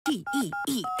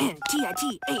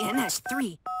DEENTITANS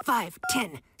 3 5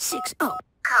 10 6 0.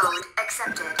 Code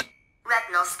accepted.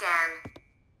 Retinal scan.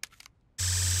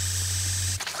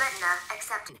 Retina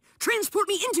accepted. Transport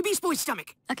me into Beast Boy's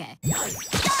stomach. Okay.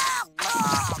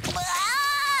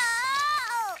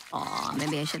 Aw,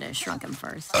 maybe I should have shrunk him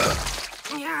first.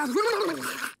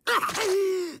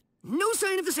 No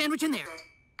sign of the sandwich in there.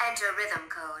 Enter rhythm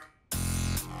code.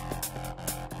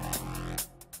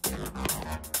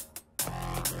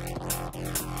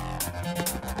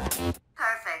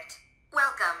 Perfect.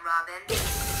 Welcome, Robin.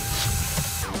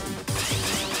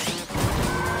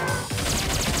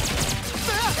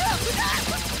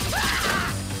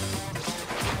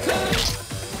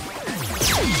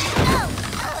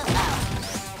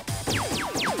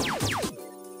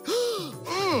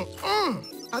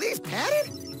 Are these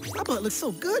padded? My butt looks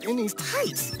so good in these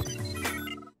tights.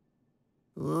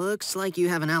 Looks like you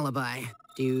have an alibi.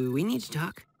 Do we need to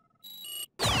talk?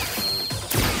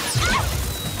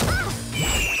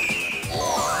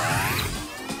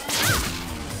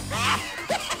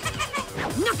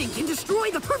 Nothing can destroy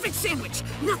the perfect sandwich!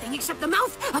 Nothing except the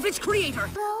mouth of its creator!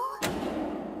 Hello?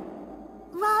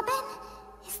 Robin?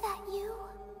 Is that you?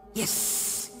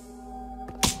 Yes.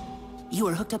 You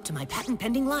are hooked up to my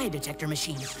patent-pending lie detector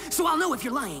machine, so I'll know if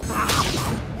you're lying.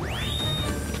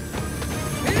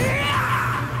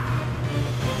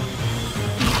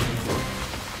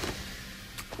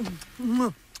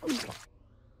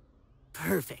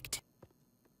 Perfect.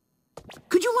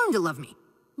 Could you learn to love me?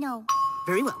 No.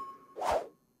 Very well.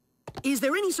 Is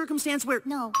there any circumstance where...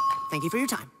 No. Thank you for your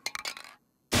time.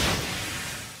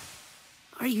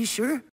 Are you sure?